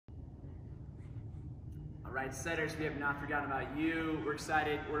All right, setters, we have not forgotten about you. We're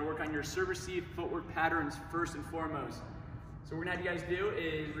excited. We're gonna work on your serve receive footwork patterns first and foremost. So what we're gonna have you guys do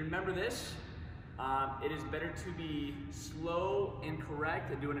is remember this. It is better to be slow and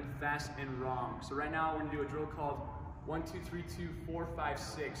correct than doing it fast and wrong. So right now we're gonna do a drill called 1, 2, 3, 2, 4, 5,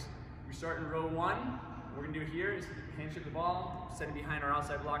 6. We start in row 1. What we're gonna do here is hand shake the ball, set it behind our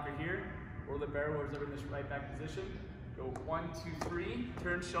outside blocker here, or the barrel or in this right back position. Go 1, 2, 3,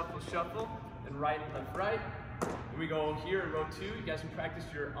 turn, shuffle, shuffle, and right, left, right. Then we go here in row 2. You guys can practice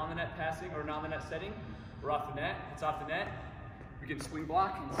your on the net passing or non the net setting. We're off the net, it's off the net. We can swing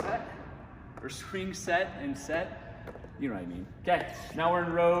block and set, or swing, set, and set. You know what I mean. Okay, now we're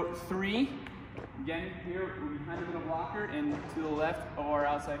in row 3. Again, here we're behind the middle blocker and to the left of our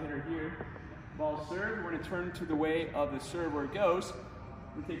outside hitter here. Ball served, we're gonna turn to the way of the serve where it goes.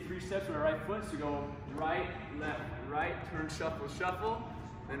 We're gonna take 3 steps with our right foot, so go right, right, turn, shuffle, shuffle,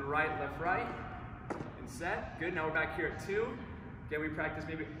 then right, left, and set. Good, now we're back here at 2. Again, we practice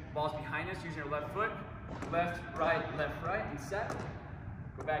maybe balls behind us using our left foot. Left, right, and set.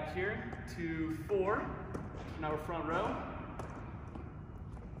 Go back here to 4. Now we're front row.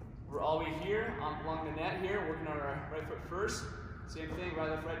 We're all the way here, along the net here, working on our right foot first. Same thing, right,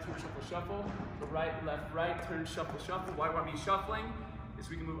 left, turn, shuffle, shuffle. Go right, turn, shuffle, shuffle. Why are we shuffling? Is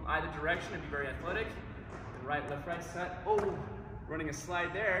we can move either direction and be very athletic. And right, set. Oh, running a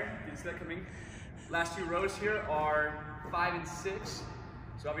slide there. Didn't see that coming. Last 2 rows here are 5 and 6.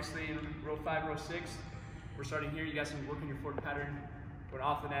 So obviously in row 5, row 6, we're starting here. You guys can work on your forward pattern. Going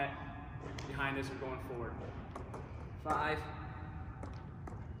off the net, behind us, and going forward. 5,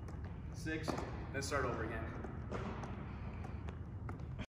 6, let's start over again.